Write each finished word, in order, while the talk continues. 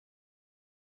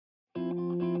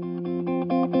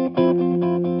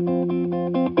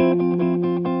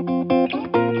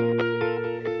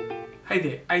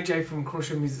AJ from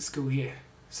Crucial Music School here.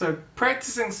 So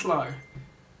practicing slow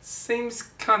seems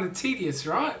kind of tedious,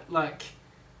 right? Like,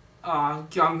 I'm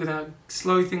gonna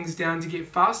slow things down to get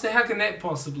faster. How can that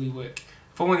possibly work?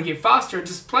 If I want to get faster, I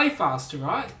just play faster,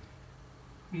 right?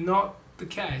 Not the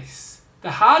case.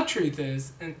 The hard truth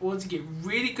is, in order to get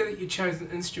really good at your chosen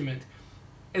instrument,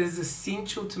 it is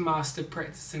essential to master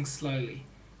practicing slowly.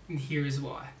 And here is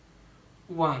why.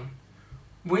 1.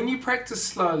 When you practice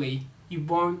slowly, you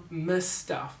won't miss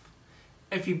stuff.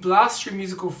 If you blast through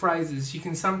musical phrases, you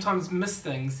can sometimes miss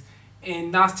things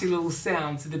and nasty little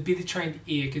sounds that a better trained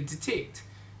ear could detect.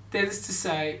 That is to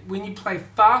say, when you play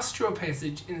fast through a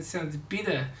passage and it sounds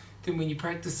better than when you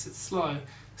practice it slow,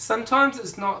 sometimes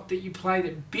it's not that you played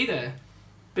it better,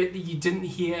 but that you didn't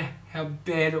hear how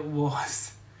bad it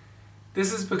was.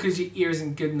 This is because your ear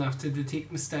isn't good enough to detect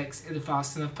mistakes at a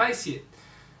fast enough pace yet.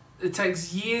 It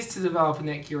takes years to develop an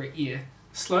accurate ear.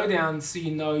 Slow down so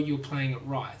you know you're playing it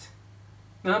right.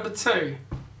 Number 2,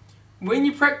 when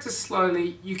you practice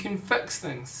slowly, you can fix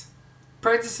things.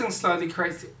 Practicing slowly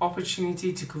creates the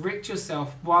opportunity to correct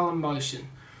yourself while in motion.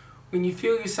 When you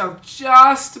feel yourself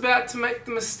just about to make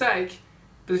the mistake,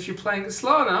 but if you're playing it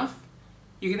slow enough,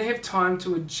 you're going to have time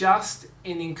to adjust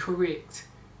and then correct.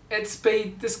 At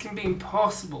speed, this can be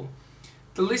impossible.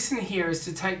 The lesson here is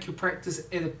to take your practice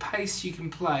at a pace you can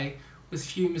play with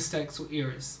few mistakes or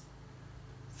errors.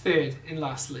 3rd and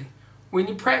lastly, when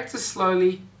you practice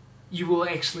slowly, you will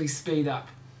actually speed up.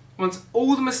 Once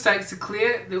all the mistakes are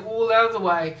clear, they're all out of the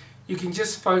way, you can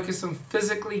just focus on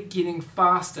physically getting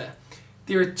faster.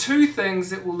 There are 2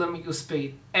 things that will limit your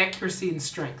speed: accuracy and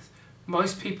strength.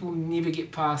 Most people never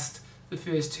get past the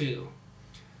first hurdle.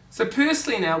 So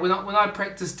personally now, when I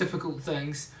practice difficult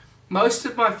things, most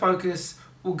of my focus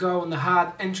will go on the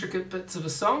hard, intricate bits of a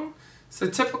song. So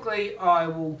typically I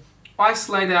will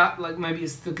isolate out, like maybe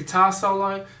it's the guitar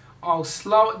solo, I'll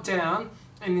slow it down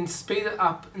and then speed it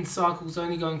up in cycles,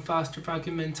 only going faster if I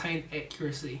can maintain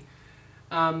accuracy.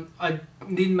 Then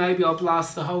maybe I'll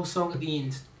blast the whole song at the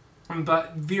end.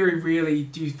 But very rarely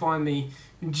do you find me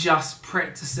just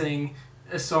practicing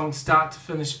a song start to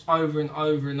finish over and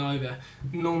over and over.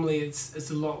 Normally it's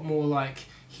a lot more like,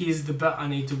 here's the bit I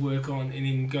need to work on, and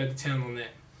then go to town on that.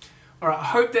 Alright, I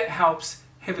hope that helps.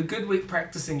 Have a good week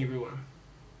practicing, everyone.